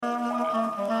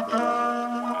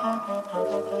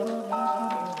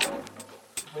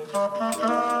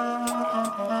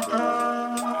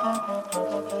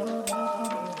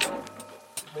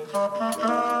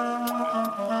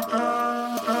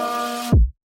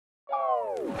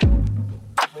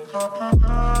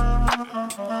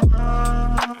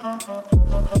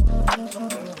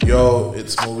Yo,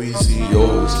 it's Moeezy.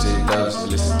 Yo, it's J Dabs.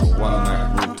 Listen to One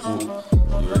Night Real Talk. You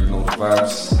already know the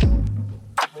vibes.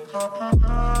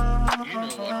 You know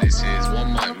what this is, One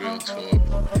Mic Real Talk.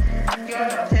 You're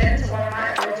tuned to One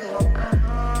Mic Real Talk.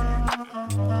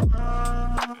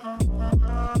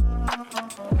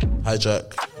 Hi, Jack.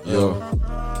 Yo.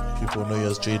 People know you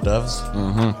as J Davs.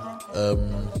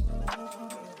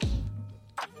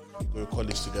 We go to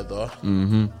college together.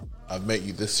 I met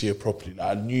you this year properly.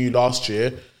 Like, I knew you last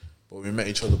year, but we met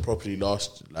each other properly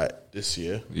this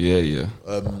year. Yeah.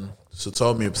 So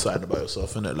tell me something about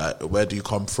yourself, innit? Like, where do you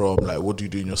come from? Like, what do you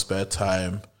do in your spare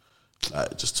time?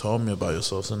 Like, just tell me about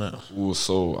yourself, innit? Ooh,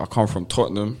 so I come from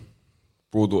Tottenham,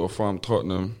 Broadwater Farm,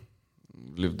 Tottenham.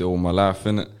 Lived there all my life,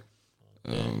 innit?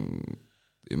 In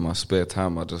my spare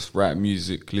time, I just write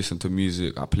music, listen to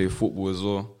music. I play football as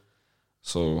well.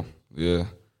 So, yeah.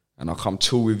 And I come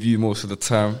chill with you most of the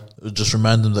time. Just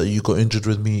remind them that you got injured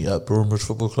with me at Bournemouth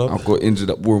Football Club. I got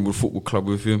injured at Bournemouth Football Club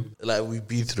with him. Like, we've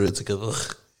been through it together.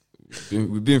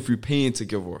 We've been through pain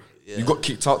together. Yeah. We got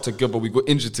kicked out together. We got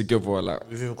injured together. Like,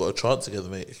 We've even got a chant together,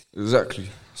 mate. exactly.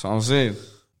 So I'm saying.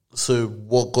 So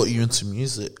what got you into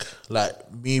music?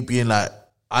 Like, me being like,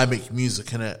 I make music,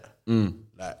 innit?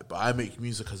 Like, but I make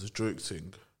music as a joke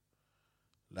thing.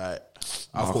 Like,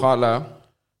 I can't lie.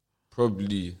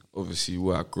 Probably, obviously,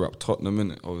 where I grew up, Tottenham,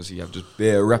 innit? Obviously, you have just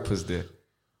bare rappers there.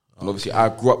 And obviously, I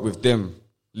grew up with them,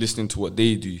 listening to what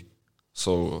they do.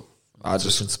 So, I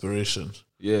just... inspiration.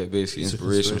 Yeah, basically,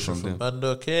 inspiration from them. Band,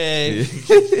 okay.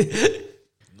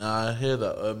 Nah, I hear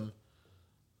that.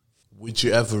 Would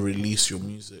you ever release your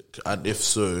music? And if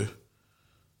so,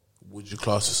 would you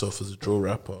class yourself as a drill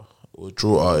rapper or a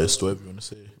drill artist, whatever you want to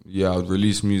say? Yeah, I would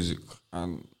release music.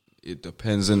 And it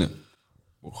depends, innit?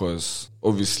 Because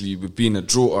obviously, with being a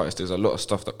drill artist, there's a lot of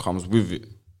stuff that comes with it.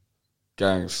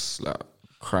 Gangs, like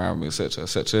crime, etc.,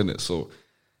 innit? So,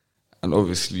 and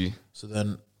obviously... So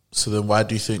then why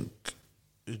do you think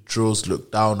drills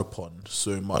look down upon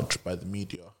so much by the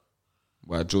media?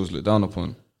 Why drills look down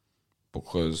upon?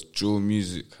 Because drill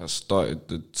music has started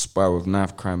the spiral of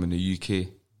knife crime in the UK.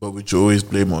 But would you always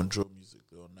blame it on drill music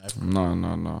or knife crime?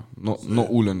 No. Not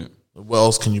all in it. What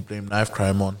else can you blame knife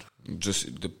crime on?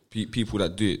 Just the people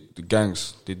that do it, the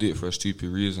gangs, they do it for a stupid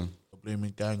reason.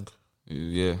 Blaming gang.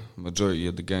 Yeah, majority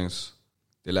of the gangs,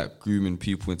 they like grooming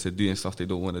people into doing stuff they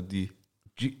don't want to do.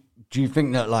 Do you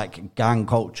think that, like, gang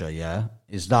culture, yeah,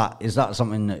 is that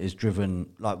something that is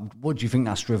driven, like, what do you think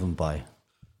that's driven by?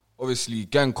 Obviously,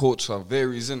 gang culture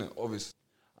varies, innit? Obviously.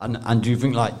 And do you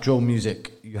think, like, drill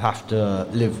music, you have to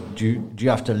live, do you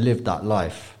have to live that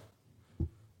life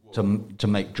to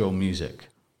make drill music?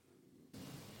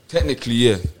 Technically,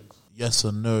 yeah. Yes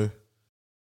and no.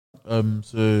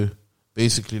 So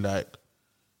basically, like,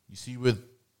 you see with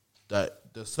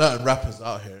that, there's certain rappers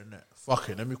out here, innit? Fuck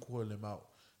it, let me call him out.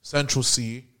 Central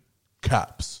C,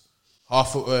 caps.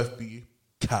 Half of OFB,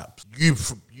 caps. You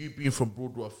being from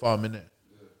Broadwater Farm, innit?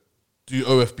 Do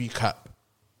OFB cap?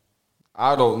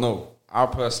 I don't know. I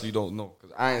personally don't know.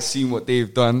 Because I ain't seen what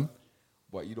they've done.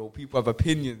 But, you know, people have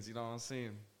opinions, you know what I'm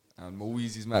saying? And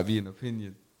Moeezy's might be an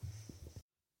opinion.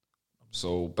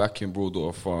 So, back in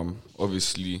Broadwater Farm,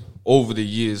 obviously, over the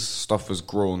years, stuff has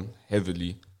grown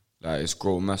heavily. Like, it's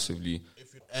grown massively.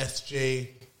 If you're SJ,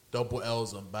 Double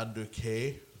L's and Bando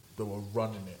K, they were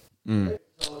running it.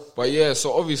 But yeah,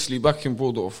 so obviously back in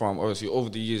Broadwater Farm, obviously over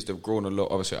the years they've grown a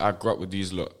lot. Obviously I grew up with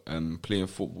these lot and playing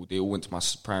football. They all went to my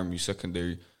primary,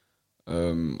 secondary.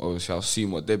 Obviously I've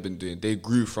seen what they've been doing. They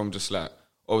grew from just like,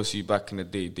 obviously back in the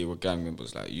day they were gang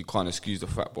members. Like, you can't excuse the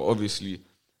fact, but obviously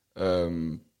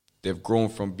they've grown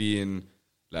from being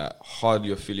like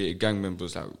hardly affiliated gang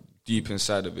members, like deep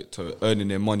inside of it, to earning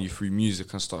their money through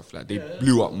music and stuff. Like, they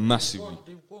blew up massively.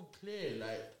 They've gone clear,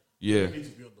 like, Yeah. they need to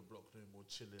be on the block no more,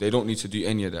 chilling. They don't need to do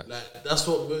any of that. Like, that's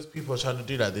what most people are trying to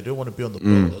do. Like, they don't want to be on the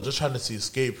block. They're just trying to see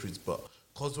escape routes. But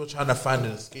because we're trying to find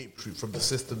an escape route from the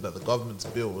system that the government's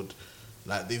built,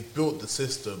 like, they've built the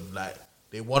system. Like,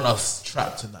 they want us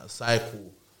trapped in that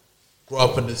cycle. Grow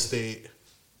up in the state,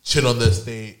 chill on the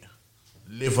estate,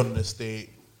 live on the estate,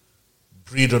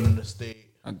 breed on the estate.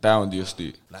 And down the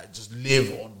estate. Like, just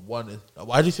live on one. Like,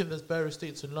 why do you think there's bare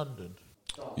estates in London?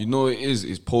 You know what it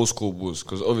is postcode wars,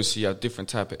 because obviously you have different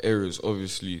type of areas.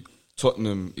 Obviously,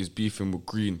 Tottenham is beefing with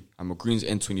Green, and McGreen's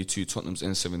N22, Tottenham's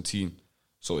N17.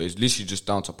 So it's literally just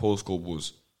down to postcode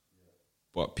wars.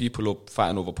 but people are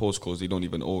fighting over postcodes they don't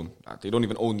even own. Like, they don't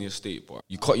even own the estate, but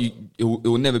it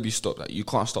will never be stopped. Like, you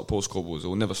can't stop postcode wars. It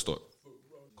will never stop.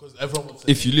 Because everyone wants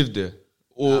If you live there,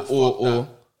 or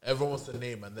everyone wants the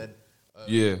name, and then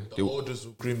yeah, the oldest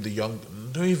will groom the young.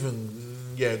 Don't even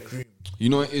groom. You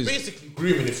know what it is? Basically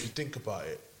grooming, if you think about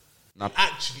it. Now, It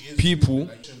actually is people, grooming,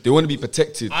 like, they want to be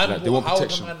protected. I'm, Like, they want how old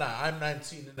protection. am I now? I'm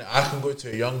 19, innit? I can go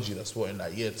to a young G that's what in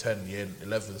like year 10, year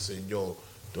 11 saying, yo,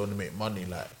 don't want to make money,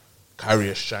 like, carry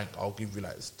a shank, I'll give you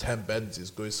like 10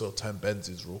 Benzes, go sell 10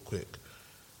 Benzes real quick,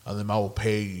 and then I will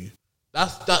pay you.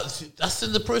 That's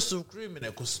in the process of grooming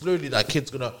it, because slowly that kid's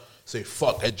gonna say,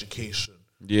 fuck education.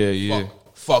 Yeah.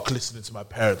 Fuck listening to my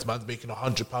parents. Man's making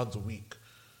 £100 a week.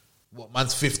 What,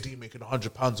 man's 15 making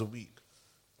 £100 a week.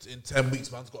 In 10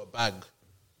 weeks, man's got a bag.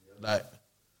 Like,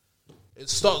 it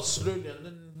starts slowly, and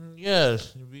then,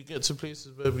 we get to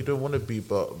places where we don't want to be,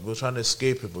 but we're trying to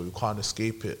escape it, but we can't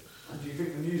escape it. Do you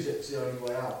think the music's the only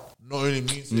way out? Not only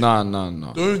music. Nah.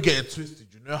 Don't get it twisted.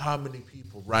 You know how many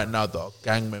people right now that are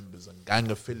gang members and gang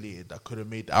affiliated that could have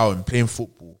made it out and playing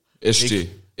football? SJ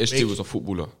was a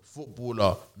footballer.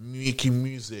 Footballer, making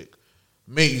music.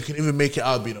 Mate, you can even make it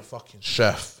out being a fucking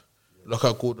chef. Look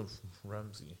at Gordon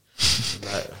Ramsay.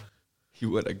 Like, He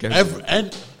weren't a gang member.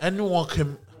 anyone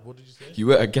can. What did you say? He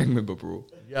weren't a gang member, bro.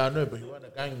 Yeah, I know, but he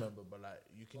wasn't a gang member. But like,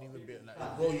 you can even be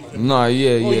like, bro, you can. Nah,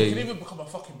 You can yeah. even become a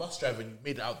fucking bus driver and you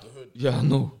made it out the hood. Yeah, I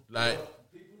know. Like,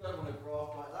 People don't want to grow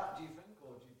up like that, do you think?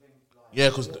 Or do you think, like... yeah,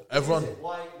 because everyone.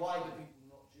 Why do people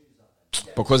not choose that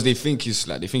then? Because they think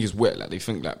it's wet. Like, they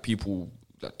think like people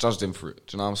like judge them for it.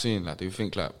 Do you know what I'm saying? Like, they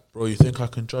think like, Bro, you think I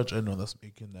can judge anyone that's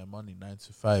making their money 9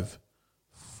 to 5?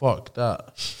 Fuck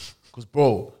that. Because,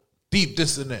 bro, deep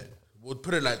this, innit? We'll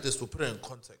put it like this. We'll put it in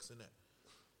context, innit?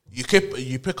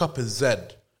 You pick up a Z.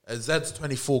 A Z's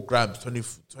 24 grams,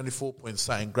 24 point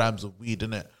something grams of weed,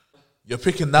 innit? You're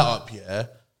picking that up, yeah?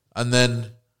 And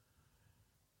then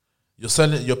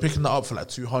you're picking that up for like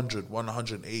 200,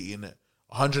 180, innit?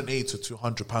 180 to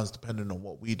 200 pounds, depending on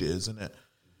what weed it is, innit?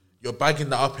 You're bagging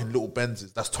that up in little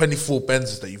Benzes. That's 24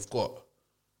 Benzes that you've got.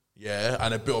 Yeah,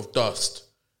 and a bit of dust.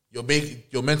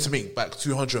 You're meant to make back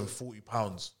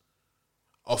 £240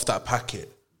 off that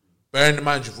packet. Bearing in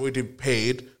mind you've already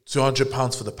paid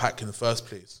 £200 for the pack in the first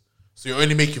place. So you're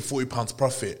only making £40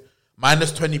 profit.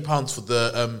 Minus £20 for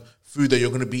the food that you're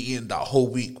going to be eating that whole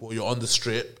week while you're on the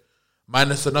strip.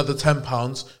 Minus another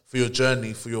 £10 for your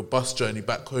journey, for your bus journey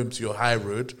back home to your high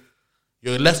road.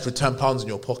 You're left with £10 in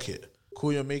your pocket.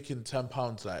 Cool, you're making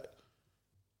 £10 like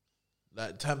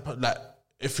 £10, like,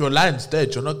 if your line's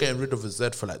dead, you're not getting rid of a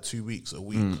Z for like 2 weeks, a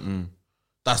week.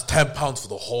 That's £10 for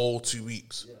the whole 2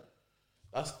 weeks. Yeah.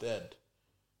 That's dead.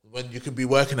 When you can be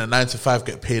working a 9 to 5,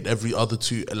 get paid every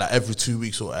 2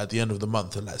 weeks or at the end of the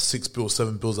month, and like 6 bills,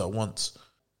 7 bills at once.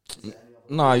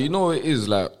 nah, you know what it is?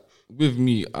 Like, with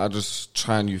me, I just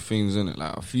try new things, innit?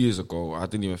 Like, a few years ago, I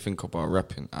didn't even think about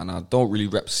rapping, and I don't really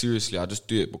rap seriously. I just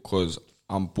do it because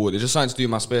I'm bored. It's just something to do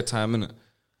in my spare time, innit?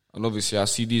 And obviously, I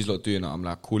see these lot doing it. I'm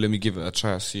like, cool, let me give it a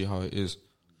try, see how it is.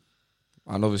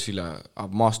 And obviously, like,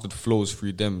 I've mastered flows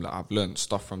through them. Like, I've learned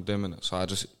stuff from them, innit? So I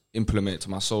just implement it to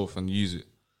myself and use it. Do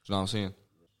you know what I'm saying?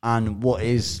 And what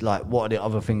are the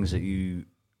other things that you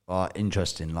are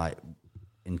interested in, like,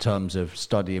 in terms of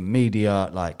studying media?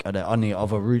 Like, are there any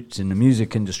other routes in the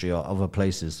music industry or other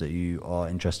places that you are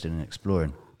interested in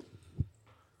exploring?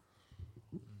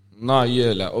 Nah,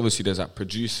 yeah, like, obviously, there's, like,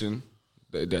 producing.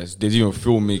 There's even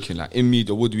filmmaking. Like, in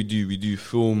media, what do? We do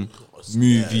film,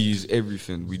 movies,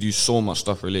 everything. We do so much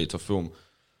stuff related to film.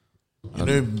 You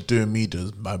know, doing media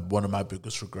is one of my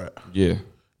biggest regret. Yeah.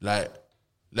 Like,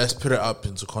 let's put it up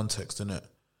into context, innit?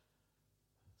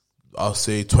 I'll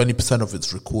say 20% of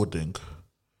it's recording,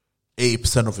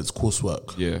 80% of it's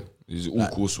coursework. Yeah. It's all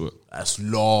coursework. That's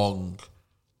long.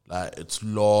 Like, it's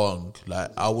long.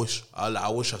 Like, I wish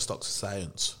I stuck to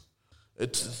science.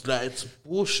 It's like, it's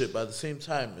bullshit, but at the same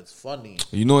time, it's funny.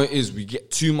 You know what it is? We get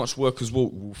too much work as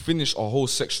well. We'll finish our whole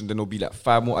section, then there'll be like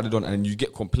 5 more added on, and you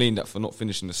get complained at for not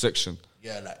finishing the section.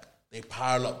 Yeah, like, they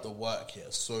pile up the work here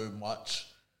so much.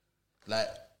 Like,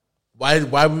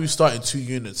 why were we starting 2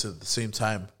 units at the same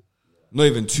time? Not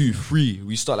even 2, 3.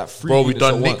 We start like 3 Bro, we units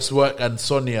done at Nick's once. work and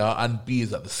Sonia and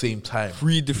B's at the same time.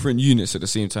 3 different units at the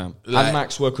same time. Like- and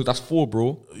Max work, because that's 4,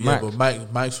 bro. Yeah, Max.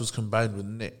 but Mike's was combined with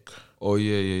Nick. Oh,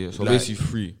 yeah. So Like- basically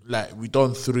 3. Like, we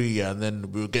done 3, yeah, and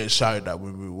then we were getting shouted at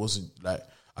when we wasn't, like,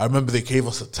 I remember they gave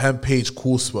us a 10-page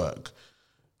coursework,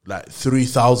 like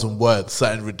 3,000 words,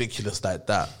 something ridiculous like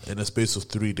that, in a space of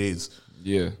 3 days.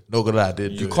 Yeah. No good, I did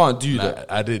do it. You can't do Like,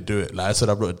 that. I didn't do it. Like, I said,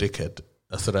 I'm not a dickhead.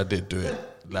 I said I did do it.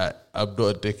 Like, I'm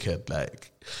not a dickhead.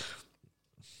 Like,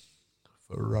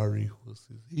 Ferrari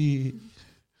horses. He.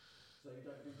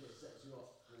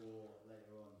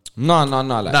 No. Like,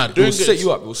 Nah, it will doing set it-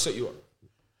 you up. It will set you up.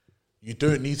 You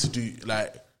don't need to do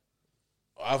like.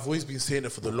 I've always been saying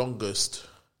it for the longest.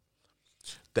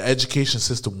 The education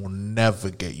system will never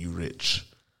get you rich.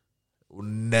 Will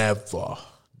never.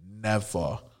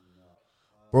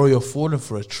 Bro, you're falling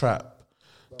for a trap.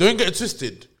 Don't get it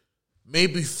twisted.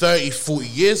 Maybe 30, 40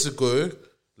 years ago,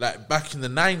 like back in the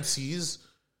 90s,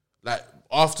 like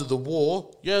after the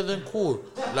war, yeah, then cool.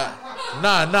 Like,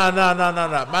 nah.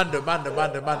 Mandem.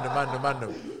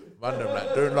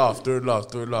 Like, don't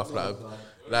laugh.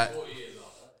 Like,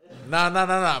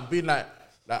 nah. I'm being like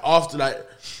after, like,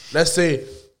 let's say,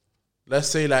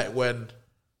 like when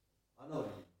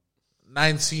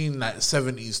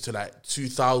 1970s to like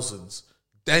 2000s,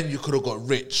 then you could have got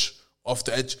rich off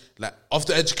the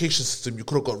education system. You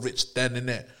could have got rich then,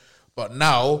 innit? But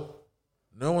now,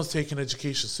 no one's taking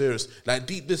education serious. Like,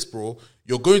 deep this, bro.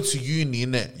 You're going to uni,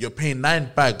 innit? You're paying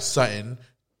 9 bags something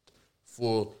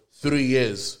for 3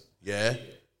 years, yeah?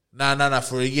 Nah,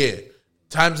 for a year.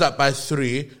 Times that by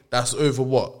 3, that's over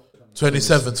what?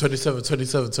 27.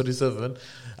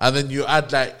 And then you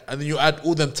add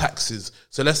all them taxes.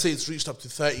 So let's say it's reached up to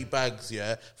 30 bags,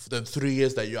 yeah, for them 3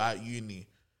 years that you're at uni.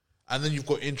 And then you've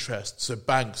got interest, so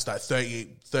banks, like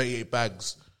 38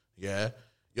 bags, yeah.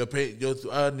 You're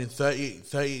earning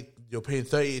 30, you're paying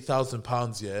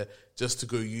 £38,000, yeah, just to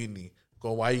go uni.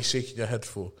 Go, why are you shaking your head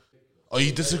for? Are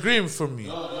you disagreeing from me?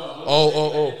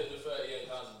 Oh.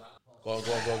 Go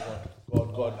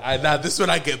on. Now this is when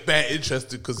I get bare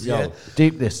interested because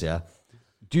deep this, yeah.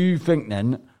 Do you think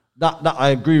then that I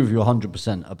agree with you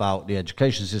 100% about the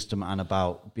education system and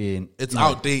about being it's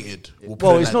outdated.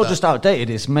 Well, it's not just outdated;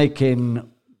 it's making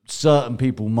certain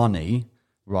people money,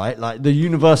 right? Like the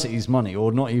universities' money,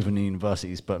 or not even the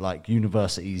universities, but like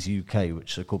Universities UK,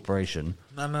 which is a corporation.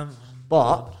 No.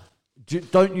 But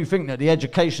don't you think that the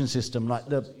education system, like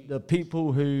the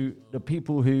people who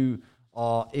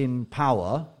are in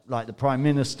power, like the Prime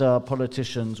Minister,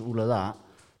 politicians, all of that,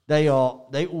 they all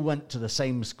went to the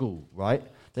same school, right?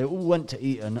 They all went to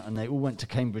Eton and they all went to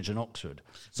Cambridge and Oxford.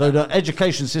 So the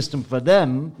education system for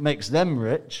them makes them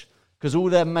rich because all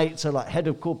their mates are like head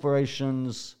of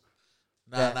corporations.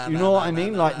 You know what I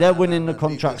mean? Like they're winning the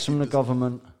contracts from the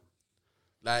government.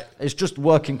 Like it's just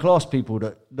working class people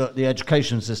that the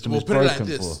education system is broken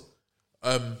for.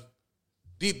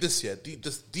 Deep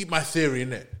my theory,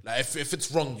 innit? Like if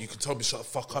it's wrong, you can tell me shut the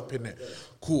fuck up, innit?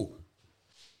 Cool.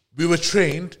 We were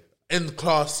trained in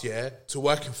class, yeah, to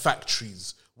work in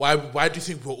factories. Why do you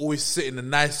think we're always sitting in a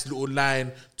nice little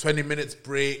line, 20 minutes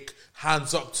break,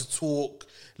 hands up to talk,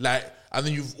 like, and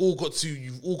then you've all got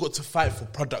to fight for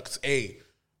product A,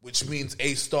 which means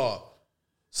A star.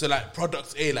 So like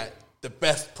product A, like the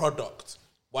best product.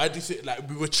 Why do you think, like,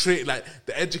 we were trained, like,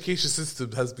 the education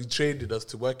system has been training us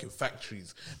to work in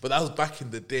factories, but that was back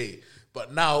in the day.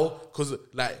 But now, because,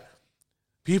 like,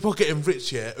 people are getting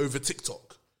rich here over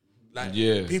TikTok. Like,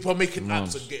 people are making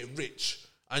apps and getting rich.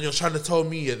 And you're trying to tell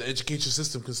me the education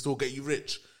system can still get you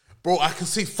rich. Bro, I can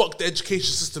say fuck the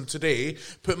education system today,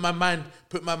 put my mind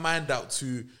out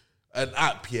to an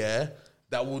app, yeah,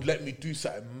 that would let me do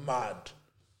something mad.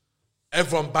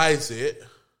 Everyone buys it.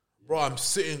 Bro, I'm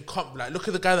sitting, like, look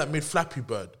at the guy that made Flappy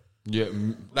Bird. Yeah,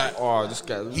 like, this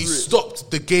guy. He stopped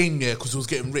the game, yeah, because he was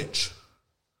getting rich.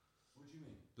 What do you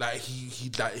mean? Like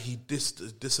he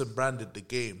disbranded the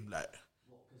game, like.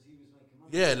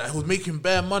 Yeah, like he was making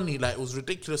bare money, like it was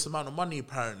ridiculous amount of money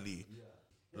apparently.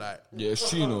 Like, yeah, it's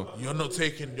true, you know. You're not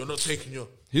taking your.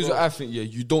 Here's what I think. Yeah,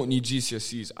 you don't need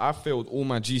GCSEs. I failed all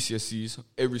my GCSEs,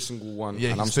 every single one,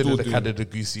 Yeah, and I'm still the Canada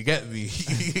Goose. You get me?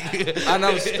 And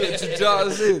I'm still. Do you know what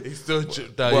I'm saying? He's still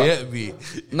chipped down. You get me?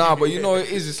 Nah, but you know what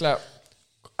it is. It's like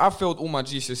I failed all my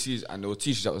GCSEs, and there were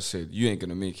teachers that would say, "You ain't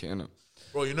gonna make it, innit?"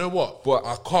 Bro, you know what? But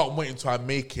I can't wait until I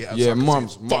make it. And yeah, so I can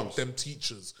mums, say, fuck them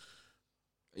teachers.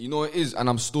 You know what it is, and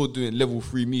I'm still doing level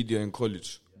 3 media in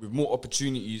college with more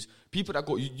opportunities. People that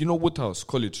go, you know, Woodhouse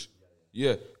College.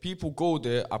 Yeah, people go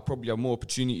there. I probably have more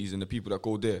opportunities than the people that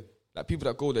go there. Like people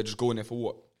that go there just go in there for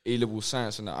what? A-level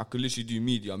science and that. I could literally do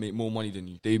media. I make more money than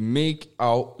you. They make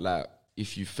out like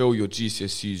if you fail your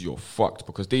GCSEs, you're fucked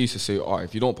because they used to say,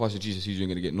 if you don't pass your GCSEs, you're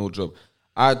gonna get no job.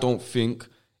 I don't think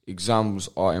exams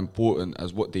are important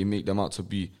as what they make them out to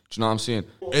be. Do you know what I'm saying?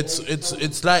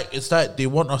 It's like they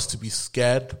want us to be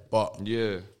scared, but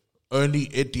yeah, only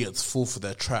idiots fall for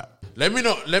their trap. Let me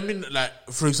like,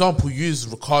 for example, use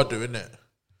Ricardo, innit?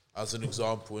 As an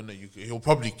example, innit? He'll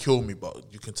probably kill me,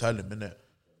 but you can tell him, innit?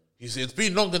 It's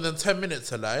been longer than 10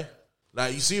 minutes, a lie.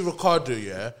 Like, you see Ricardo,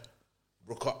 yeah?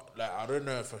 Like, I don't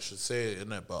know if I should say it,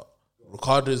 innit? But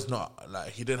Ricardo's not, like,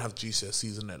 he didn't have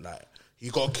GCSEs, innit? Like, he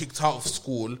got kicked out of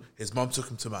school. His mum took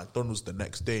him to McDonald's the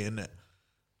next day, innit?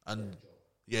 And,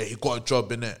 yeah, he got a job,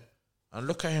 innit? And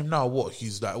look at him now,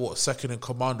 he's like, second in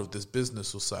command of this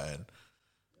business or something.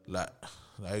 Like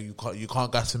you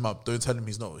can't gas him up. Don't tell him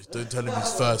he's not. Don't tell him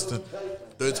he's first.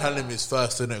 Don't tell him he's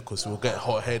first, innit? Because he'll get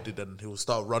hot-headed and he'll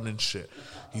start running shit.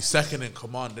 He's second in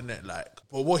command, innit? Like,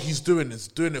 but what he's doing is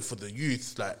doing it for the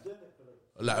youth.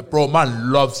 Like, bro,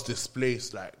 man loves this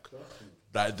place. Like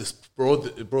this, bro.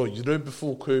 You know,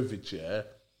 before COVID, yeah,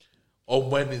 on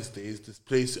Wednesdays, this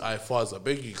place, Faz, I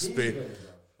beg you explain.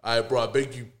 I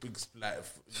beg you, like,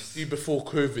 you see, before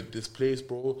COVID, this place,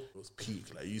 bro, it was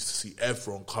peak. Like, you used to see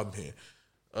everyone come here.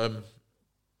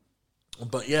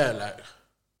 But yeah,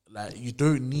 like you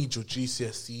don't need your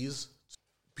GCSEs.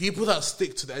 People that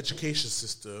stick to the education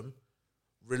system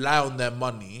rely on their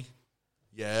money,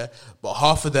 yeah, but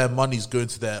half of their money's going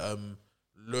to their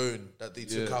loan that they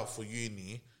took out for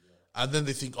uni, and then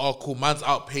they think, oh, cool, man's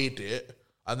outpaid it,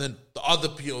 and then the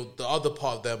other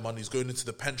part of their money is going into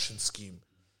the pension scheme.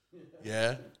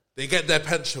 Yeah, they get their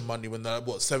pension money when they're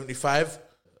 75.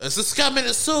 It's a scam in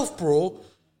itself, bro.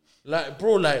 Like,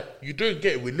 bro, like, you don't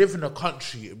get it. We live in a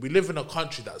country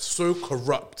that's so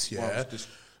corrupt, yeah.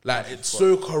 Like, it's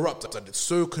so corrupt and it's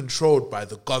so controlled by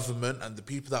the government and the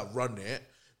people that run it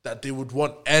that they would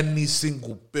want any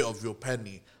single bit of your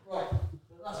penny. Right,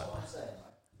 that's what I'm saying.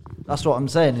 That's what I'm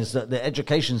saying, is that the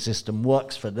education system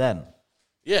works for them.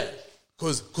 Yeah,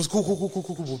 because cool. We'll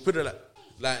put it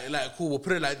cool. We'll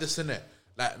put it like this, innit?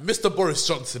 Like, Mr. Boris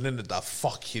Johnson, innit? That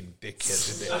fucking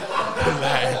dickhead, innit?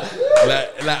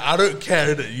 like, I don't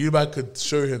care, innit? You man could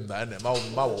show him that,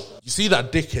 innit? You see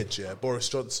that dickhead, yeah, Boris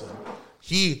Johnson?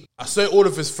 I swear all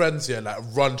of his friends here, like,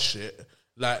 run shit.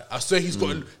 Like, I swear he's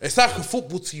got... It's like a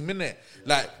football team, innit?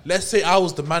 Like, let's say I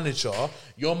was the manager,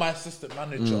 you're my assistant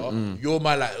manager, you're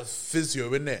my, like,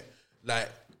 physio, innit? Like,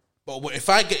 but if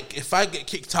I get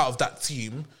kicked out of that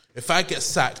team... If I get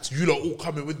sacked, you lot all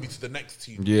coming with me to the next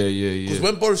team. Yeah. Because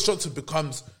when Boris Johnson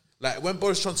when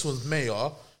Boris Johnson was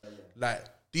mayor, like,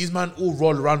 these men all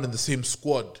roll around in the same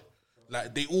squad.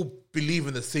 Like, they all believe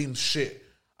in the same shit.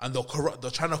 And they're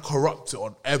trying to corrupt it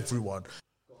on everyone.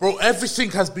 Bro,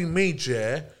 everything has been made,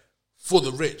 yeah, for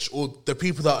the rich or the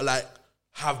people that, like,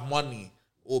 have money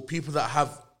or people that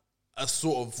have a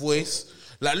sort of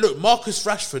voice. Like, look, Marcus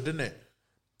Rashford, innit?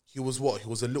 He was what? He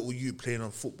was a little youth playing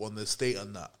on football in the estate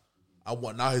and that. And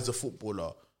what? Now he's a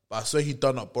footballer. But I swear he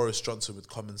done up Boris Johnson with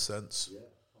common sense.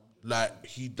 Like,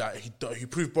 he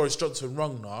proved Boris Johnson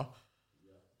wrong now.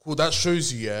 Cool, that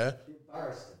shows you, yeah.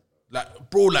 Like,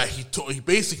 bro, like, he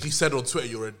basically said on Twitter,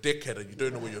 you're a dickhead and you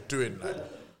don't know what you're doing. Like,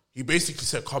 he basically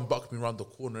said, come buck me around the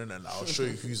corner, innit? Like, I'll show you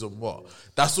who's on what.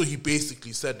 That's what he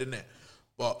basically said, innit?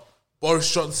 But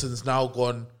Boris Johnson's now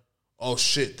gone, oh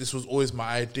shit, this was always my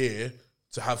idea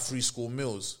to have free school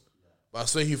meals. But I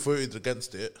swear he voted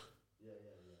against it.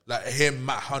 Like, him,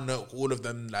 Matt Hannock, all of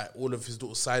them, like, all of his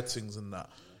little side things and that.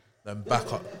 Then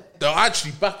backup. They're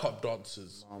actually backup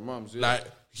dancers. Oh, mums, yeah. Like,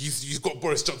 he's got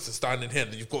Boris Johnson standing here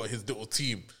and you've got his little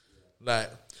team. Like,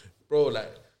 bro,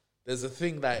 like, there's a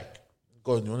thing, like,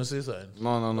 go on, you want to say something?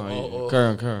 No.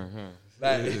 Carry on.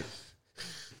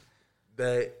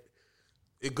 Like,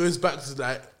 it goes back to,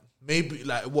 like, maybe,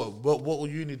 like, what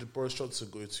uni did Boris Johnson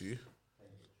go to?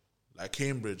 Like,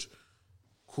 Cambridge.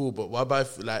 Cool, but what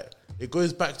about, like, it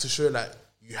goes back to show, like,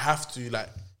 you have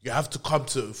to come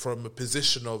from a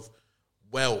position of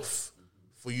wealth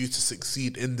for you to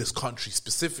succeed in this country.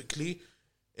 Specifically,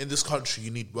 in this country,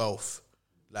 you need wealth.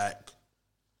 Like,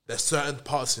 there's certain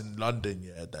parts in London,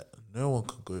 yeah, that no one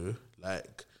can go.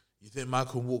 Like, you think man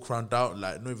can walk around down,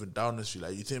 like, not even down the street.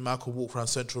 Like, you think man can walk around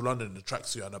central London in a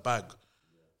tracksuit and a bag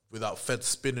without feds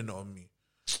spinning it on me?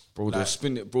 Bro, like, they'll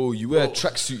spin it, bro. You wear a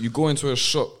tracksuit, you go into a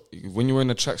shop. When you're in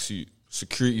a tracksuit,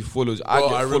 security follows.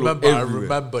 I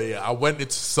remember, yeah. I went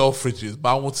into Selfridges,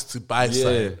 but I wanted to buy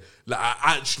something. Like,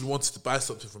 I actually wanted to buy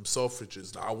something from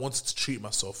Selfridges. Like, I wanted to treat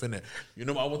myself, innit? You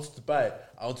know what I wanted to buy?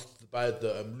 I wanted to buy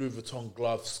the Louis Vuitton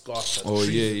glove scarf.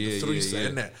 The three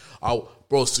set, innit?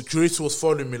 Bro, security was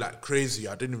following me like crazy.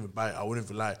 I didn't even buy it. I wouldn't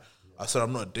even lie. I said,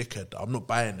 I'm not a dickhead. I'm not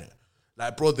buying it.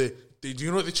 Like, bro, do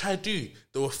you know what they try to do?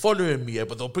 They were following me, yeah,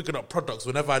 but they were picking up products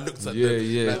whenever I looked at them.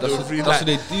 Yeah, like, that's what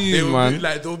they do, man.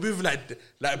 They were moving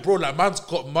like, bro, like, man's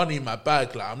got money in my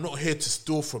bag. Like, I'm not here to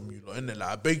steal from you, like, innit? Like,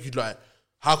 I beg you, like,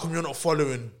 how come you're not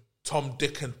following Tom,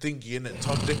 Dick, and Thingy, innit?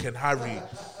 Tom, Dick, and Harry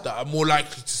that are more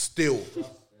likely to steal.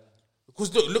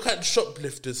 Because look at the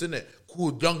shoplifters, innit?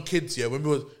 Cool, young kids, yeah. When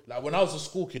I was a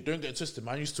school kid, don't get it twisted.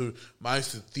 Man used to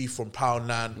thief from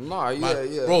Poundland.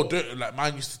 Yeah. Bro,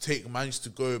 man used to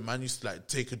go, man used to, like,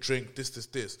 take a drink,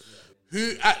 this.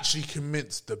 who actually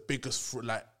commits the biggest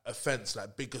offense,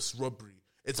 like biggest robbery?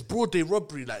 It's broad day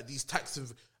robbery. Like these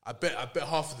taxes, I bet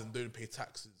half of them don't pay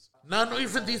taxes. Now, not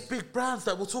even these big brands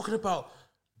that we're talking about.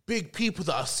 Big people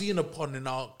that are seen upon in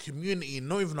our community,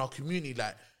 not even our community,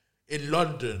 like in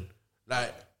London,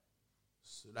 like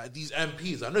these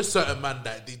MPs. I know certain man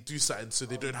that they do something so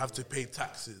they don't have to pay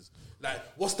taxes. Like,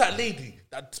 what's that lady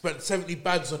that spent 70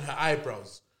 bags on her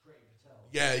eyebrows?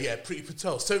 Yeah, Pretty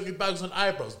Patel. 70 bags on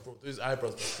eyebrows, bro. Those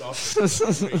eyebrows.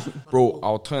 Bro,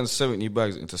 I'll turn 70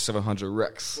 bags into 700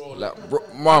 racks. Bro,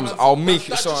 mums, I'll make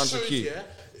it 700k. Yeah,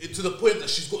 to the point that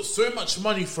she's got so much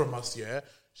money from us, yeah,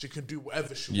 she can do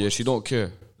whatever she wants. Yeah, she don't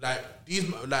care.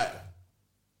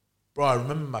 Bro, I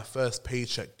remember my first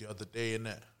paycheck the other day,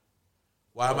 innit?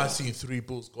 Why am I seeing 3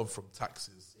 bills gone from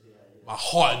taxes? My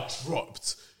heart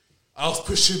dropped. I was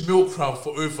pushing milk round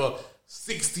for over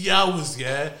 60 hours,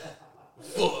 yeah?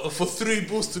 For 3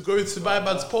 bills to go into my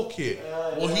man's pocket.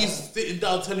 Well, he's sitting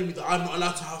down telling me that I'm not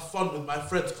allowed to have fun with my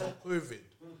friends from COVID.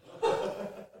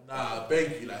 Nah, I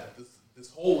beg you, like,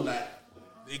 this whole, like,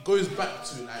 it goes back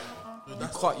to, like...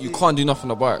 You can't do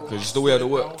nothing about it, because it's the way of the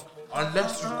world.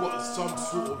 Unless you've got some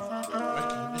sort of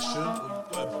recognition or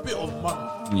you've got a bit of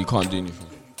money. And you can't do anything.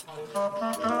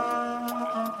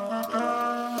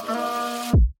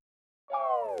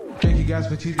 Thank you guys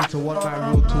for tuning to One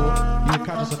Night Real Talk. You can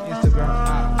catch us on Instagram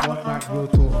at One Night Real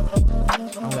Talk.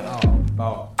 And we're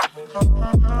out.